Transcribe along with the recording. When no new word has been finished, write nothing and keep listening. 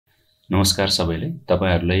नमस्कार सबैले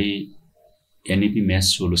तपाईहरुलाई एनईपी म्याथ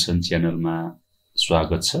सोलुसन च्यानलमा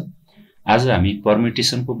स्वागत छ। आज हामी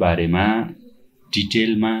परम्युटेसनको बारेमा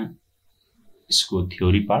डिटेलमा यसको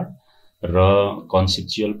थ्योरी पार्ट र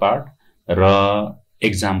कन्सेप्चुअल पार्ट र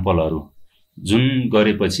एक्जाम्पलहरु जुन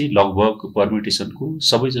गरेपछि लगभग परम्युटेसनको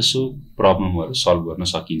सबैजसो प्रब्लमहरु सल्भ गर्न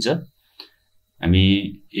सकिन्छ। हामी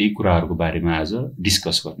यही कुराहरुको बारेमा आज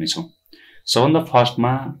डिस्कस गर्ने छौं। सबभन्दा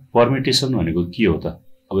फर्स्टमा परम्युटेसन भनेको के हो त?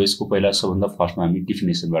 अब यसको पहिला सबभन्दा फर्स्टमा हामी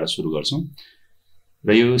डेफिनेसनबाट सुरु गर्छौं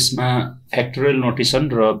र यसमा फ्याक्टोरियल नोटेसन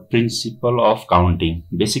र principal of counting,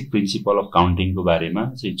 basic principle of counting को बारेमा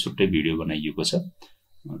चाहिँ छुट्टै भिडियो बनाइएको छ,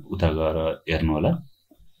 उता गएर हेर्नु होला।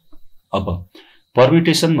 अब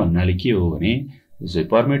परम्युटेसन भन्नाले के हो भने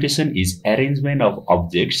permutation is arrangement of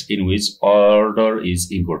objects in which order is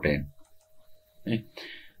important.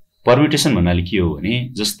 Permutation भन्नाले के हो भने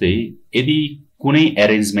जस्तै यदि कुनै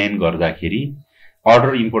अरेन्जमेन्ट गर्दाखेरि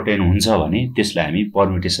अर्डर इम्पोर्टेन्ट हुन्छ भने त्यसलाई हामी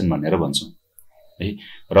परम्युटेसन भनेर भन्छौं है।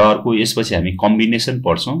 र अर्को यसपछि हामी कम्बिनेसन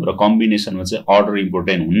पढ्छौं र कम्बिनेसनमा चाहिँ अर्डर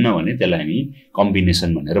इम्पोर्टेन्ट हुन्न भने त्यसलाई हामी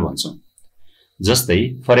कम्बिनेसन भनेर भन्छौं। जस्तै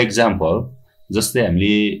फर एक्जाम्पल जस्तै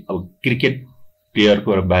हामीले अब क्रिकेट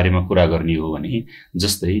प्लेयरको बारेमा कुरा गर्ने हो भने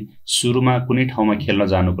जस्तै सुरुमा कुनै ठाउँमा खेल्न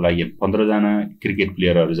जानुको लागि 15 जना क्रिकेट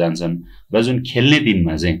प्लेयरहरु जान्छन् र जुन खेल्ने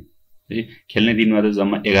दिनमा चाहिँ खेल्ने दिनमा त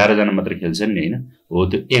जम्मा 11 जना मात्र खेल्छन् नि हैन। हो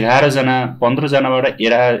त्यो 11 जना 15 जनाबाट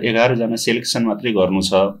 11 जना सिलेक्सन मात्रै गर्नु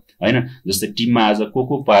छ हैन। जस्तै टिममा आज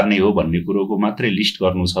को पार्ने हो भन्ने कुरोको मात्रै लिस्ट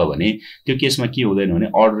गर्नु छ भने त्यो केसमा के हुँदैन भने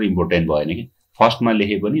अर्डर इम्पोर्टेन्ट भएन कि। फर्स्टमा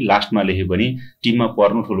लेखे पनि लास्टमा लेखे पनि टिममा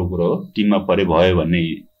पर्नु ठूलो कुरा हो, टिममा परे भयो भन्ने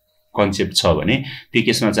कन्सेप्ट छ भने त्यो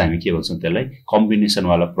केसमा चाहिँ हामी के भन्छौं त्यसलाई कम्बिनेसन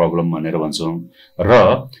वाला प्रब्लम भनेर भन्छौं।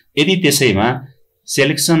 र यदि त्यसैमा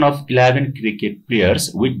selection of 11 cricket players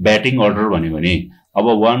with batting order भन्यो भने अब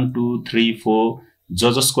 1 2 3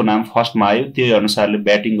 4 जसको नाम फर्स्टमा आयो त्यही अनुसारले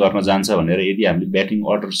ब्याटिङ गर्न जान्छ भनेर यदि हामीले ब्याटिङ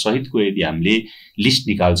अर्डर सहितको यदि हामीले लिस्ट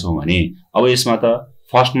निकाल्छौं भने अब यसमा त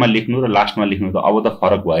फर्स्टमा लेख्नु र लास्टमा लेख्नु त अब त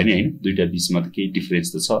फरक भयो नि हैन। दुईटा बीचमा त केही डिफरेन्स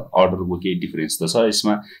त छ, अर्डरको केही डिफरेन्स त छ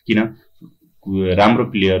यसमा। किन राम्रो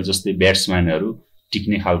प्लेयर जस्तै ब्याट्सम्यानहरु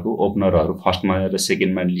टिक्ने खालको ओपनरहरु फर्स्टमा र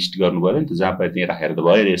सेकेन्डमा लिस्ट गर्नु पर्यो नि त, जहाँ पाए त्यही राखेर त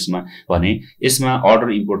भयो। यसमा भने यसमा अर्डर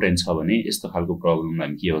इम्पोर्टेन्ट छ भने यस्तो खालको प्रब्लमलाई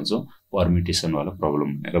हामी के भन्छौं परम्युटेसन वाला प्रब्लम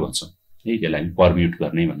भनेर भन्छौं है। त्यसलाई हामी परम्युट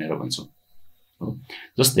गर्ने भनेर भन्छौं हो।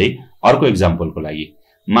 जस्तै अर्को एक्जाम्पलको लागि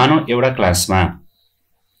मानौ एउटा क्लासमा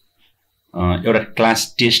एउटा क्लास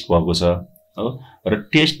टेस्ट भएको छ हो र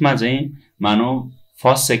टेस्टमा चाहिँ मानौ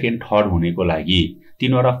फर्स्ट सेकेन्ड थर्ड हुनेको लागि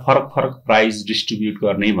तीनवटा फरक प्राइज डिस्ट्रिब्युट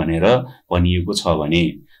गर्ने भनेर भनिएको छ भने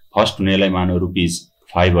फर्स्ट हुनेलाई मानौ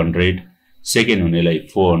 ₹500, सेकेन्ड हुनेलाई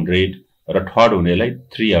 400 र थर्ड हुनेलाई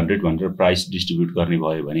 300 भनेर प्राइस डिस्ट्रिब्युट गर्ने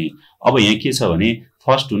भयो भने अब यहाँ के छ भने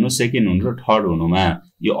फर्स्ट हुनु, सेकेन्ड हुनु र थर्ड हुनुमा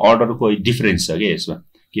यो अर्डरको डिफरेन्स छ के यसमा।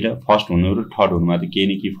 किन फर्स्ट हुनु र थर्ड हुनुमा त केही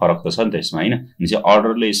न केही फरक त छ नि त यसमा हैन। भने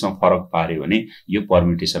अर्डरले यसमा फरक पार्यो भने यो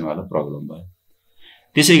परम्युटेसन वाला प्रब्लम भयो।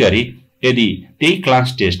 त्यसैगरी यदि त्यही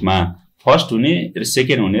क्लास टेस्टमा फर्स्ट हुने र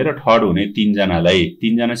सेकेन्ड हुने र थर्ड हुने तीन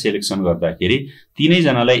जना सिलेक्सन गर्दाखेरि तीनै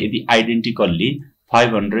जनालाई यदि आइडेन्टिकल्ली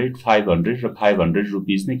 500 500 र 500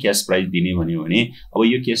 रुपीस नै क्याश प्राइज दिने भन्यो भने अब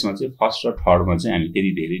यो केसमा चाहिँ फर्स्ट र थर्डमा चाहिँ हामी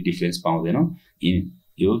त्यति धेरै डिफरेन्स पाउँदैनौं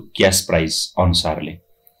यो क्याश प्राइज अनुसारले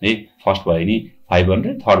है। फर्स्ट भयो नि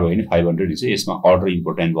 500, थर्ड भयो नि 500 हुन्छ। यसमा अर्डर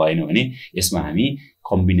इम्पोर्टेन्ट भएन भने यसमा हामी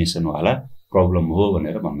कम्बिनेसन वाला प्रब्लम हो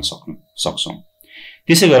भनेर भन्न सक्छौं।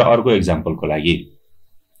 त्यसैगरी अर्को एक्जाम्पलको लागि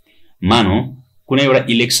मानौ कुनै एउटा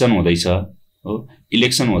इलेक्सन हुँदैछ हो,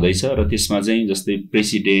 इलेक्सन हुँदैछ र त्यसमा चाहिँ जस्तै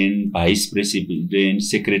प्रेसिडेन्ट, भाइस प्रेसिडेन्ट,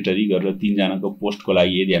 सेक्रेटरी गरेर 3 जनाको पोस्टको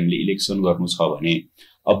लागि यदि हामीले इलेक्सन गर्नु छ भने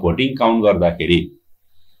अब भोटिङ काउन्ट गर्दाखेरि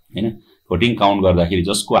हैन, भोटिङ काउन्ट गर्दाखेरि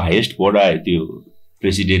जसको हाईएस्ट भोट आयो त्यो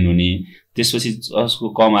प्रेसिडेन्ट हुने, त्यसपछि जसको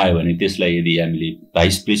कम आयो भने त्यसलाई यदि हामीले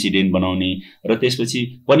भाइस प्रेसिडेन्ट बनाउने र त्यसपछि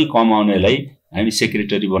पनि कम आउनेलाई हामी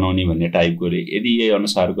सेक्रेटरी बनाउने भन्ने टाइपको यदि यही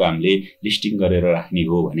अनुसारको हामीले लिस्टिङ गरेर राख्ने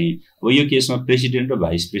हो भने अब यो केसमा प्रेसिडेन्ट र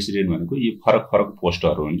भाइस प्रेसिडेन्ट भनेको यो फरक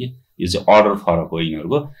पोस्टहरु हुन् कि यो चाहिँ अर्डर फरक हो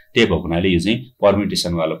यिनीहरुको। त्यही भएको हुनाले यो चाहिँ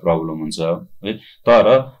परम्युटेसन वाला प्रब्लम हुन्छ है। तर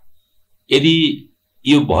यदि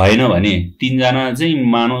यो भएन भने 3 जना चाहिँ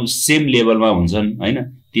मानौ सेम लेभलमा हुन्छन् हैन।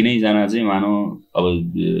 तीनै जना चाहिँ मानौ अब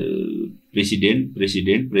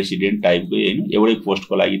प्रेसिडेन्ट टाइपको हैन एउटै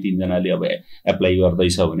पोस्टको लागि 3 जनाले अब एप्लाई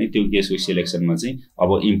गर्दैछ भने त्यो केसको सिलेक्सनमा चाहिँ अब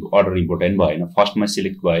अर्डर इम्पोर्टेन्ट भएन। फर्स्टमा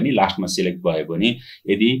सिलेक्ट भयो नि लास्टमा सिलेक्ट भयो भने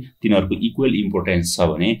यदि तिनीहरुको इक्वल इम्पोर्टेन्स छ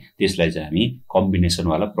भने त्यसलाई चाहिँ हामी कम्बिनेसन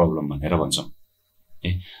वाला प्रब्लम भनेर भन्छौं।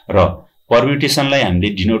 र परम्युटेसनलाई हामीले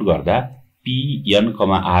डिनोट गर्दा PN,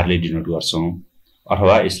 R ले डिनोट गर्छौं।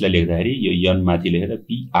 अथवा यसलाई लेख्दाखेरि यो n माथि लेखेर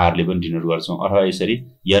pr ले पनि डिनोट गर्छौं अथवा यसरी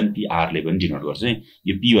npr ले पनि डिनोट गर्छौं है।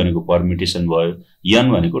 यो p भनेको परम्युटेसन भयो,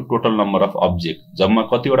 n भनेको टोटल नम्बर अफ अब्जेक्ट, जम्मा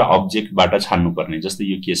कतिवटा अब्जेक्टबाट छान्नु पर्ने। जस्तै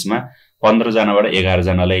यो केसमा 15 जनाबाट 11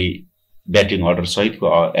 जनालाई ब्याटिङ अर्डर सहितको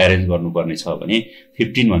एरेन्ज गर्नुपर्ने छ भने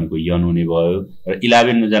 15 भनेको n हुने भयो र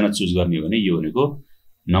 11 जना चुज गर्ने हो भने यो भनेको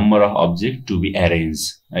number of object to be arrange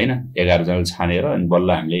हैन। 11 जना छानेर अनि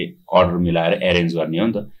बल्ल हामीले अर्डर मिलाएर एरेन्ज गर्ने हो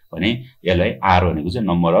नि त भने यसलाई r भनेको चाहिँ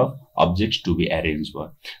number of objects to be arrange भयो।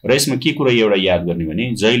 र यसमा के कुरा एउटा याद गर्ने भने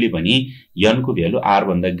जहिले पनि n को भ्यालु r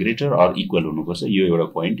भन्दा ग्रेटर अर इक्वल हुनुपर्छ, यो एउटा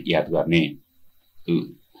पोइन्ट याद गर्ने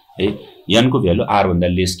है। n को भ्यालु r भन्दा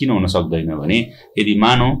लेस किन हुन सक्दैन भने यदि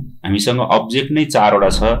मानौ हामीसँग अब्जेक्ट नै 4 वटा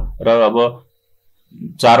छ र अब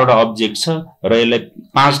 4 वटा अब्जेक्ट छ र यसलाई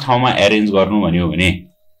 5 ठाउँमा एरेन्ज गर्नु भन्यो भने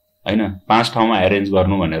हैन, 5 ठाउँमा एरेन्ज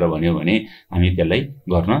गर्नु भनेर भन्यो भने हामी त्यसलाई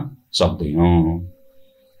गर्न सक्दैनौं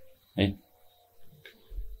है।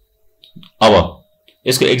 अब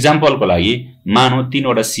यसको एक्जाम्पलको लागि मानौ 3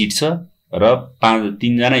 वटा सिट छ र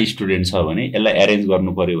 3 जना स्टुडेन्ट छ भने यसलाई एरेन्ज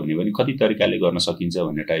गर्नु पर्यो भने कति तरिकाले गर्न सकिन्छ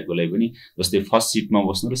भन्ने टाइपकोलाई पनि, जस्तै फर्स्ट सिटमा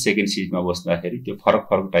बस्नु र सेकेन्ड सिटमा बस्दाखेरि त्यो फरक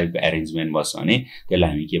फरक टाइपको एरेन्जमेन्ट बस्छ भने त्यसलाई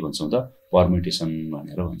हामी के भन्छौं त परम्युटेसन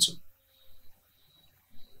भनेर भन्छौं।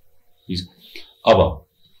 अब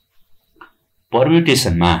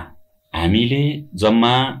परम्युटेसनमा हामीले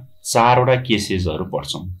जम्मा 4 वटा केसेसहरु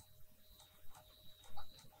पढ्छौं,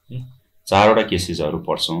 4 वटा केसेसहरु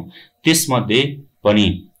पढ्छौं। त्यसमध्ये पनि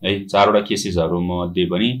है 4 वटा केसेसहरु मध्ये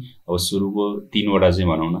पनि अब सुरुको 3 वटा चाहिँ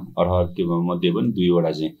भनौं न, अर्थात त्यो मध्ये पनि 2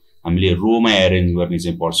 वटा चाहिँ हामीले रोमा एरेन्ज गर्ने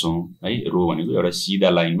चाहिँ पढ्छौं है। रो भनेको एउटा सिधा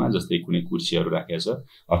लाइनमा जस्तै कुनै कुर्सीहरु राखेको छ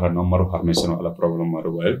अथवा नम्बर फर्मेसन वाला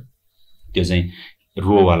प्रब्लमहरु भयो त्यो चाहिँ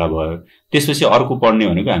रो वाला भयो। त्यसपछि अर्को पढ्ने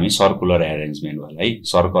भनेको हामी सर्कुलर एरेन्जमेन्ट वाला है।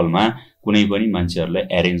 सर्कलमा कुनै पनि मान्छेहरुलाई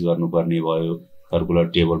एरेन्ज गर्नुपर्ने भयो, सर्कुलर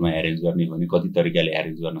टेबलमा एरेन्ज गर्ने भने कति तरिकाले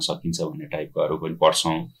एरेन्ज गर्न सकिन्छ भन्ने टाइपकोहरु पनि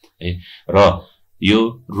पढ्छौं है। र यो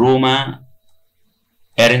रोमा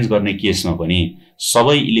एरेन्ज गर्ने केसमा पनि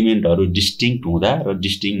सबै एलिमेन्टहरु डिस्टिंक्ट हुँदा र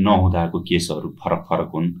डिस्टिंक्ट नहुँदाको केसहरु फरक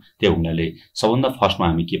फरक हुन्। त्यो हुनाले सबभन्दा फर्स्टमा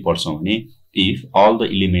हामी के पढ्छौं भने if all the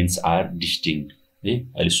elements are distinct है।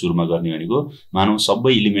 अहिले सुरुमा गर्ने भनेको मानौ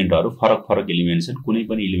सबै एलिमेन्टहरु फरक फरक एलिमेन्ट छन्, कुनै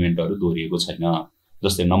पनि एलिमेन्टहरु दोहोरिएको छैन।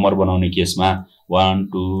 जस्तै नम्बर बनाउने केसमा 1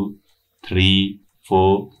 2 3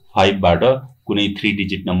 4 5 बाट कुनै 3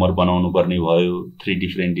 डिजिट नम्बर बनाउनु पर्ने भयो, 3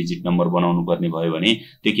 डिफरेन्ट डिजिट नम्बर बनाउनु पर्ने भयो भने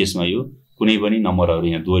त्यो केसमा यो कुनै पनि नम्बरहरु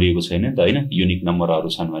यहाँ दोहोरिएको छैन नि त हैन, युनिक नम्बरहरु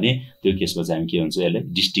छन् भने त्यो केसमा चाहिँ हामी के भन्छौं यसलाई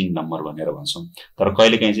डिस्टिंक्ट नम्बर भनेर भन्छौं। तर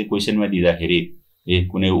कहिलेकाहीँ चाहिँ क्वेशनमा दिँदाखेरि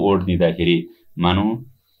कुनै वर्ड दिँदाखेरि मानौ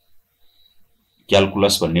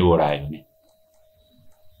क्याल्कुलस भन्ने वर्ड आयो भने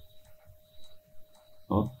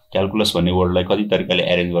हो, क्याल्कुलस भन्ने वर्डलाई कति तरिकाले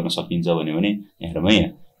एरेन्ज गर्न सकिन्छ भने हेरमै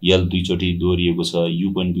यल 2 चोटी दोहोरिएको छ, यु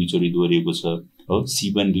पनि 2 चोटी दोहोरिएको छ हो, सी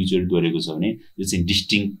पनि 2 चोटी दोहोरिएको छ भने यो चाहिँ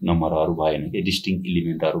डिस्टिंक्ट नम्बरहरु भएन के, डिस्टिंक्ट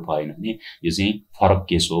एलिमेन्टहरु भएन भने यो चाहिँ फरक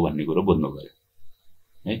केस हो भन्ने कुरा बुझ्नु पर्यो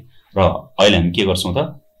है। र अहिले हामी के गर्छौं त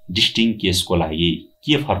डिस्टिंक्ट केसको लागि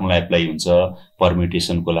के फर्मुला एप्लाई हुन्छ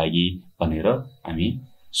परम्युटेसनको लागि भनेर हामी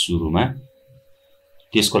सुरुमा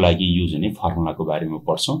त्यसको लागि युज हुने फर्मुलाको बारेमा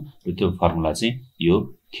पढ्छौं र त्यो फर्मुला चाहिँ यो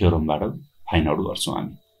थ्योरमबाट फाइन्ड आउट गर्छौं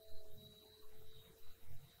हामी।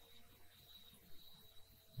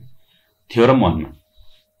 Theorem 1.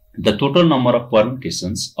 The total number of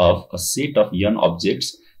permutations of a set of n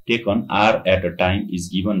objects taken r at a time is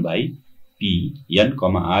given by p n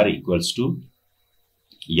comma r equals to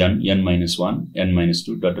n minus 1 n minus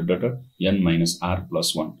 2 dot dot dot n minus r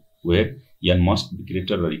plus 1 where n must be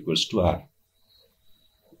greater or equals to r.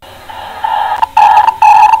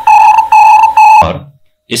 Or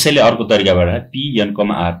यसैले अर्को तरिकाबाट p n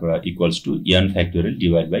comma r equals to n factorial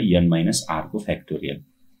divided by n minus r को factorial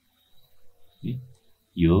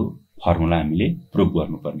यो formula हामीले prove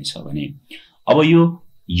गर्नुपर्ने छ भने अब यो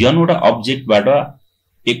n वटा अब्जेक्टबाट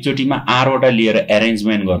एकचोटीमा r वटा लिएर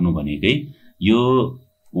एरेन्जमेन्ट गर्नु भनेकै यो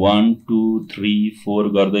 1 2 3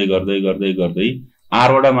 4 गर्दै गर्दै गर्दै गर्दै r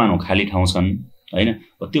वटा मानौ खाली ठाउँ छन् हैन।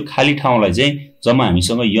 त्यो खाली ठाउँलाई चाहिँ जम्मा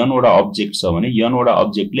हामीसँग n वटा अब्जेक्ट छ भने n वटा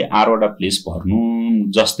अब्जेक्टले r वटा प्लेस भर्नु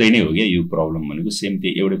जस्तै नै हो के यो प्रब्लम भनेको सेम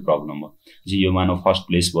त्यो एउटै प्रब्लम हो। यो मानौ फर्स्ट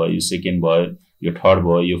प्लेस भयो, यो सेकेन्ड भयो, यो थर्ड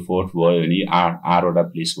भयो, यो फोर्थ भयो भने r वटा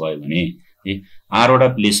प्लेस भयो भने r वटा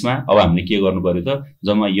प्लेसमा अब हामीले के गर्नु पर्यो त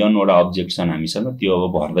जम्मा n वटा अब्जेक्ट छन् हामीसँग त्यो अब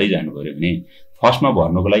भर्दै जानु पर्यो भने फर्स्टमा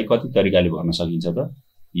भर्नुको लागि कति तरिकाले भर्न सकिन्छ त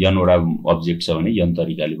n वटा अब्जेक्ट छ भने n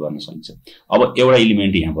तरिकाले भर्न सकिन्छ। अब एउटा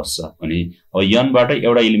एलिमेन्ट यहाँ बस्छ भने अब n बाट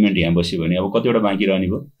एउटा एलिमेन्ट यहाँ बस्यो भने अब कतिवटा बाँकी रहने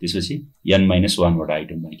भयो, त्यसपछि n minus 1 वटा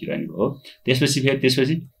आइटम बाँकी रहने भयो।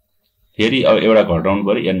 त्यसपछि फेरि अब एउटा घटाउनु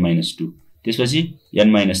पर्यो n minus 2 त्यसपछि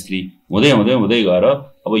n-3 हुँदै हुँदै हुँदै गएर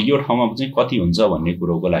अब यो ठाउँमा चाहिँ कति हुन्छ भन्ने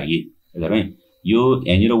कुरोको लागि हेरौँ है यो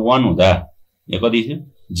यहाँनिर 1 हुँदा यहाँ कति थियो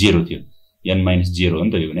 0 थियो n-0 हो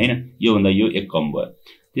नि त यो हैन यो भन्दा यो 1 कम भयो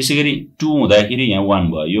त्यसैगरी 2 हुँदाखेरि यहाँ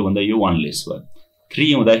 1 भयो यो भन्दा यो 1 लेस भयो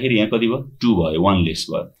 3 हुँदाखेरि यहाँ कति भयो 2 भयो 1 लेस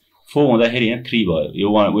भयो 4 हुँदाखेरि यहाँ 3 भयो यो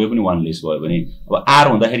पनि 1 लेस भयो भने अब r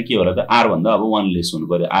हुँदाखेरि के होला त r भन्दा अब 1 लेस हुनु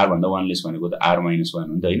पर्यो r भन्दा 1 लेस भनेको त r - 1 हो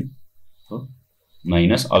नि त हैन हो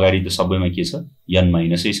माइनस अगाडि त सबैमा के छ n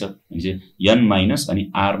माइनसै छ n माइनस अनि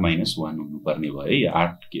r - 1 हुनु पर्ने भयो है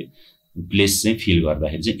 8 के प्लेस चाहिँ फिल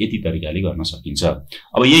गर्दाखेरि चाहिँ यति तरिकाले गर्न सकिन्छ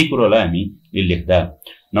अब यही कुरोलाई हामीले लेख्दा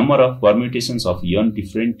number of परम्युटेशन्स of n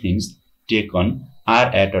different things taken r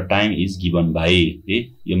at a time is given by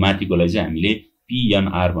यो माथिकोलाई चाहिँ हामीले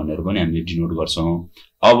pnr भनेर पनि हामीले डिनोट गर्छौं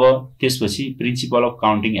अब त्यसपछि प्रिन्सिपल अफ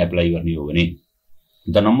काउन्टिङ एप्लाई गर्ने हो भने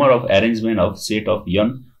the number of arrangement of set of n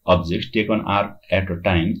objects taken r at a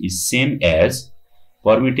time is same as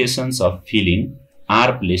permutations of filling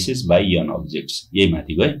r places by n objects यही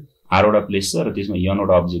माथि गए r वटा प्लेस छ र त्यसमा n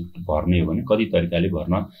वटा अब्जेक्ट भर्ने हो भने कति तरिकाले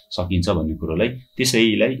भर्न सकिन्छ भन्ने कुरोलाई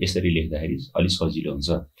त्यसैलाई यसरी लेख्दाखेरि अलि सजिलो हुन्छ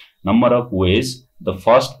number of wage the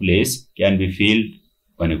first place can be filled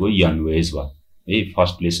भनेको n वेज भयो है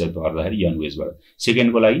फर्स्ट प्लेस भर्दाखेरि n वेज भयो सेकेन्ड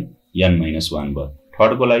को लागि n - 1 भयो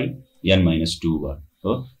थर्ड को लागि n - 2 भयो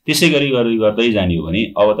हो त्यसैगरी गर्दै जाने हो भने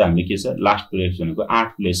अब त हामीले के छ लास्ट प्लेस भनेको 8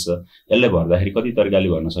 प्लेस छ यसलाई भर्दाखेरि कति तरिकाले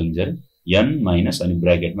भर्न सकिन्छ रे n माइनस अनि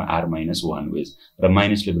ब्र्याकेटमा r - 1 वेज र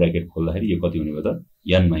माइनसले ब्र्याकेट खोल्दाखेरि यो कति हुने भयो त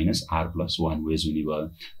n - r + 1 वेज हुने भयो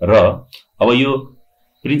र अब यो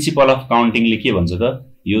प्रिन्सिपल अफ काउन्टिङले के भन्छ त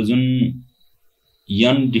यो जुन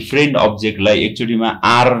n डिफरेन्ट अब्जेक्टलाई एकचोटीमा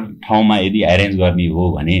r ठाउँमा यदि अरेन्ज गर्ने हो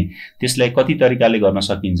भने त्यसलाई कति तरिकाले गर्न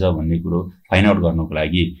सकिन्छ भन्ने कुरो फाइन्ड आउट गर्नको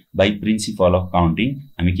लागि बाइ प्रिन्सिपल अफ काउन्टिङ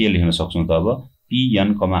हामी के लेख्न सक्छौं त अब pn,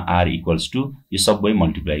 r इक्वल्स टु यो सबै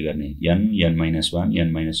मल्टिप्लाई गर्ने n - 1 n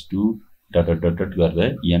 - 2 dot dot dot गर्दै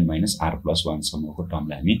n - r + 1 सम्मको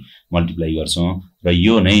टर्मलाई हामी मल्टिप्लाई गर्छौं र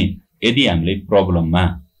यो नै यदि हामीले प्रब्लममा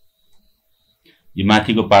यो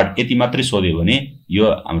माथिको पार्ट यति मात्रै सोध्यो भने यो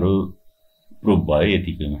हाम्रो प्रुफ भयो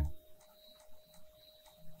यतिकैमा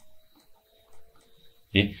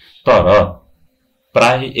तर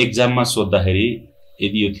प्राय एक्जाममा सोध्दाखेरि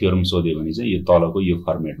यदि यो थ्योरम सोध्यो भने चाहिँ यो तलको यो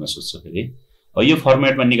फर्मेटमा सोध्छ फेरि यो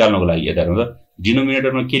फर्मेटमा निकाल्नको लागि यता हेर्नु त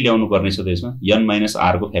डिनोमिनेटरमा के ल्याउनु पर्ने छ त यसमा n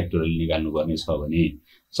 - r को फ्याक्टोरियल निकाल्नु पर्ने छ भने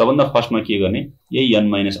सबभन्दा फर्स्टमा के गर्ने यही n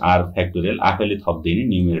 - r फ्याक्टोरियल आफैले थप्दिने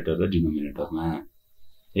न्युमरेटर र डिनोमिनेटरमा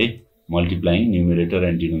है multiplying numerator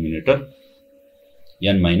and denominator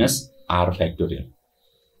n - r factorial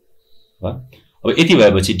अब यति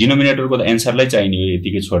भएपछि डिनोमिनेटरको त एन्सरलाई चाहिने हो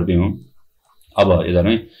यतिकै छोड्दियौ अब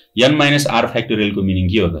हेर्नु n - r फ्याक्टोरियल को मिनिङ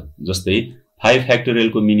के हो त जस्तै 5 फ्याक्टोरियल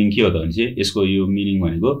को मिनिङ के हो त भने चाहिँ यसको यो मिनिङ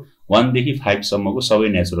भनेको 1 देखि 5 सम्मको सबै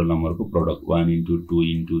नेचुरल नम्बरको प्रोडक्ट 1 * 2 *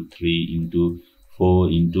 3 *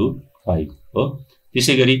 4 * 5 हो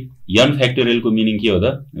त्यसैगरी n फ्याक्टोरियल को मिनिङ के हो त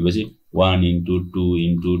भनेपछि 1 * 2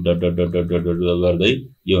 * डट डट डट डट गर्दै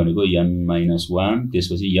यो भनेको n - 1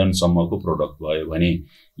 त्यसपछि n सम्मको प्रोडक्ट भयो भने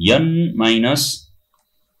n -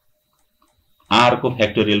 r को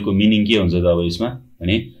फ्याक्टोरियल को मिनिङ के हुन्छ त अब यसमा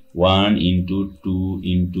भने 1 * 2 *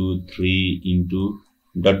 3 *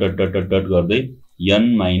 डट डट डट डट गर्दै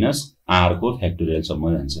n - r को फ्याक्टोरियल सम्म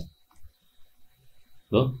जान्छ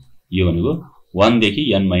हो यो भनेको 1 देखि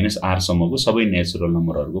n - r सम्मको सबै नेचुरल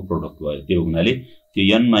नम्बरहरुको प्रोडक्ट भयो त्यो हुनाले त्यो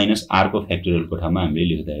n - r को फ्याक्टोरियल को ठाउँमा हामीले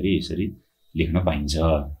लेख्दाखेरि यसरी लेख्न पाइन्छ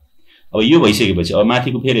अब यो भइसकेपछि अब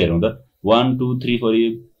माथिको फेरि हेरौं त 1 2 3 4 यो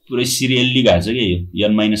पुरै सिरियल्ली गएको छ के यो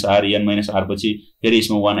n - r पछि फेरि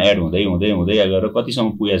यसमा 1 एड हुँदै हुँदै हुँदै गएर कति सम्म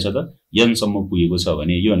पुगेको छ त n सम्म पुगेको छ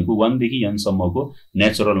भने यो भनेको 1 देखि n सम्मको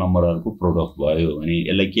नेचुरल नम्बरहरुको प्रोडक्ट भयो भने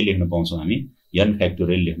यसलाई के लेख्न पाउँछौं हामी n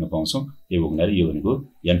फ्याक्टोरियल लेख्न पाउँछौं त्यो हुनाले यो भनेको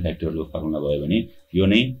n फ्याक्टोरियलको फर्मुला भयो भने यो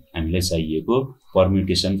नै हामीलाई चाहिएको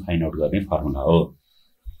परम्युटेसन फाइन्ड आउट गर्ने फर्मुला हो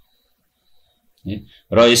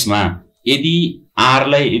र यसमा यदि r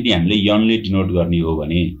लाई यदि हामीले n ले डिनोट गर्ने हो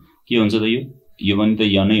भने के हुन्छ त यो पनि त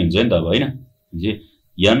n नै हुन्छ नि त अब हैन जे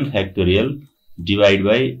n factorial divide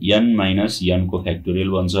by n minus n को फ्याक्टोरियल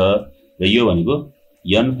बन्छ र यो भनेको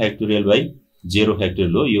n फ्याक्टोरियल बाइ 0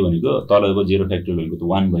 फ्याक्टोरियल हो यो भनेको तलको 0 फ्याक्टोरियल भनेको त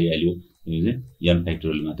 1 भइहाल्यो यो चाहिँ n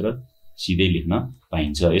फ्याक्टोरियल मात्र सिधै लेख्न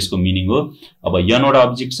पाइन्छ यसको मिनिङ हो अब n वटा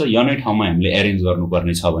अब्जेक्ट छ n नै ठाउँमा हामीले अरेन्ज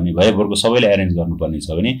गर्नुपर्ने छ भने भएभरको सबैले अरेन्ज गर्नुपर्ने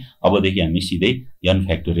छ भने अबदेखि हामी सिधै n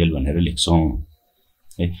फ्याक्टोरियल भनेर लेख्छौं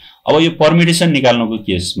अब यो परम्युटेसन निकाल्नको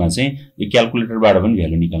केसमा चाहिँ यो क्याल्कुलेटरबाट पनि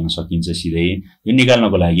भ्यालु निकाल्न सकिन्छ सिधै यो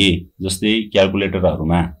निकाल्नको लागि जस्तै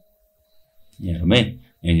क्याल्कुलेटरहरुमा हेरौँ है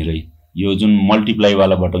यहाँनिर यो जुन मल्टिप्लाई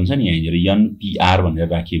वाला बटन छ नि यहाँनिर npr भनेर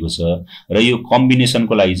राखिएको छ र यो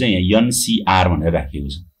कम्बिनेसनको लागि चाहिँ यहाँ ncr भनेर राखिएको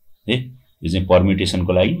छ है यो चाहिँ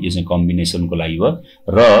परम्युटेसनको लागि, यो चाहिँ कम्बिनेसनको लागि हो।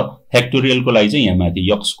 र फ्याक्टोरियलको लागि चाहिँ यहाँ माथि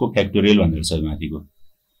यक्सको फ्याक्टोरियल भनेर छ माथिको।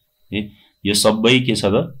 यो सबै के छ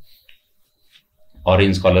त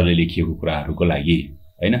अरेन्ज कलरले लेखिएको कुराहरूको लागि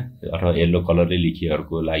हैन, अथवा येलो कलरले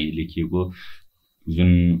लेखिएको लागि लेखिएको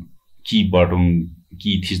जुन की बटम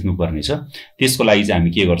की थिच्नु पर्ने छ त्यसको लागि चाहिँ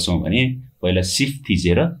हामी के गर्छौं भने पहिला शिफ्ट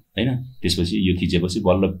थिचेर हैन, त्यसपछि यो थिचेपछि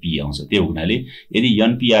बल्ल पी आउँछ। त्यो हुनाले यदि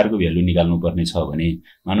npr को भ्यालु निकाल्नु पर्ने छ भने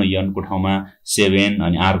मानौ n को ठाउँमा 7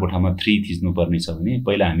 अनि r को ठाउँमा 3 थिच्नु पर्ने छ भने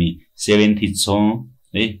पहिला हामी 7 थिच्छौं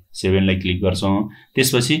है, 7 लाई क्लिक गर्छौं,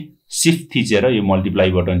 त्यसपछि शिफ्ट थिचेर यो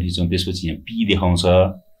मल्टिप्लाई बटन थिच्छौं, त्यसपछि यहाँ पी देखाउँछ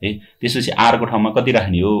है, त्यसपछि r को ठाउँमा कति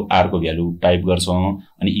राख्ने हो r को भ्यालु टाइप गर्छौं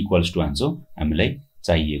अनि इक्वल्स टु हान्छौं, हामीलाई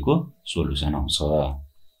चाहिएको सोलुसन आउँछ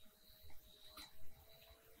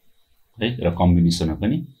है। र कम्बिनेसनमा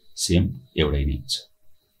पनि सेम एउटै नै हुन्छ।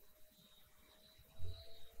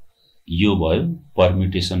 यो भयो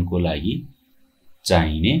परम्युटेसनको लागि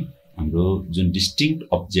चाहिने हाम्रो जुन डिस्टिंक्ट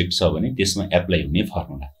अब्जेक्ट छ भने त्यसमा एप्लाई हुने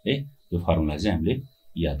फर्मुला है। यो फर्मुला चाहिँ हामीले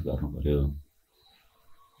याद गर्नु पर्यो।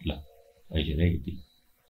 ल अहिले यति।